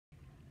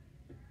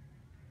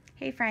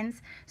Hey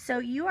friends, so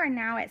you are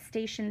now at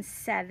Station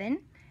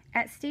 7.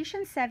 At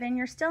Station 7,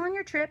 you're still on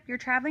your trip, you're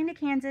traveling to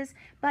Kansas,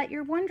 but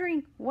you're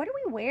wondering, what do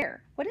we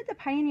wear? What did the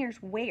pioneers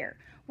wear?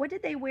 What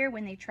did they wear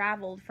when they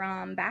traveled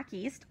from back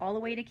east all the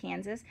way to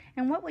Kansas?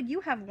 And what would you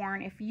have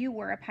worn if you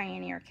were a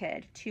pioneer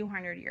kid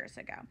 200 years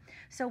ago?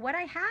 So what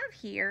I have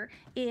here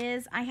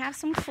is I have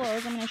some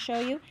clothes I'm going to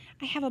show you.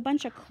 I have a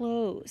bunch of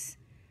clothes.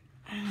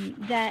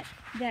 That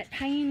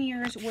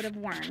pioneers would have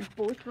worn,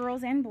 both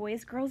girls and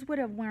boys. Girls would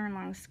have worn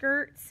long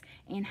skirts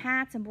and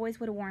hats, and boys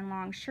would have worn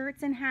long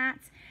shirts and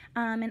hats.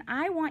 And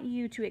I want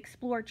you to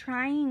explore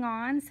trying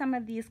on some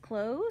of these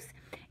clothes,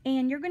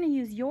 and you're going to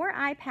use your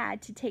iPad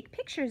to take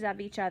pictures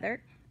of each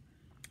other.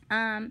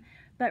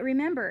 But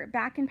remember,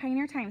 back in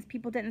pioneer times,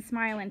 people didn't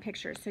smile in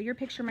pictures, so your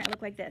picture might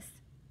look like this.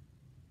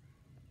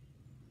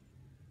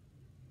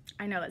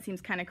 I know that seems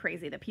kind of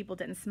crazy that people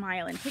didn't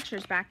smile in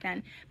pictures back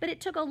then, but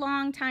it took a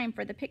long time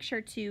for the picture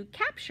to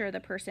capture the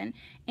person,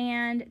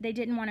 and they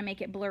didn't want to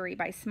make it blurry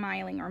by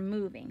smiling or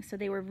moving, so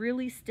they were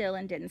really still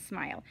and didn't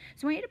smile.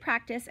 So I want you to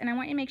practice, and I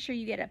want you to make sure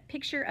you get a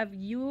picture of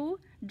you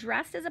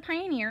dressed as a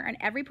pioneer and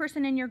every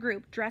person in your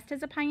group dressed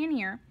as a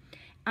pioneer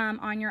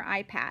on your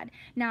iPad.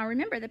 Now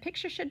remember, the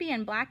picture should be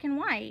in black and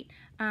white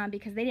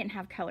because they didn't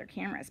have color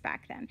cameras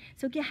back then.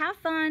 So have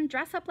fun,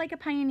 dress up like a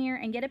pioneer,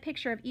 and get a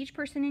picture of each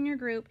person in your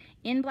group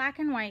in black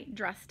and white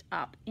dressed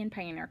up in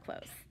pioneer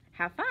clothes.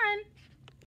 Have fun!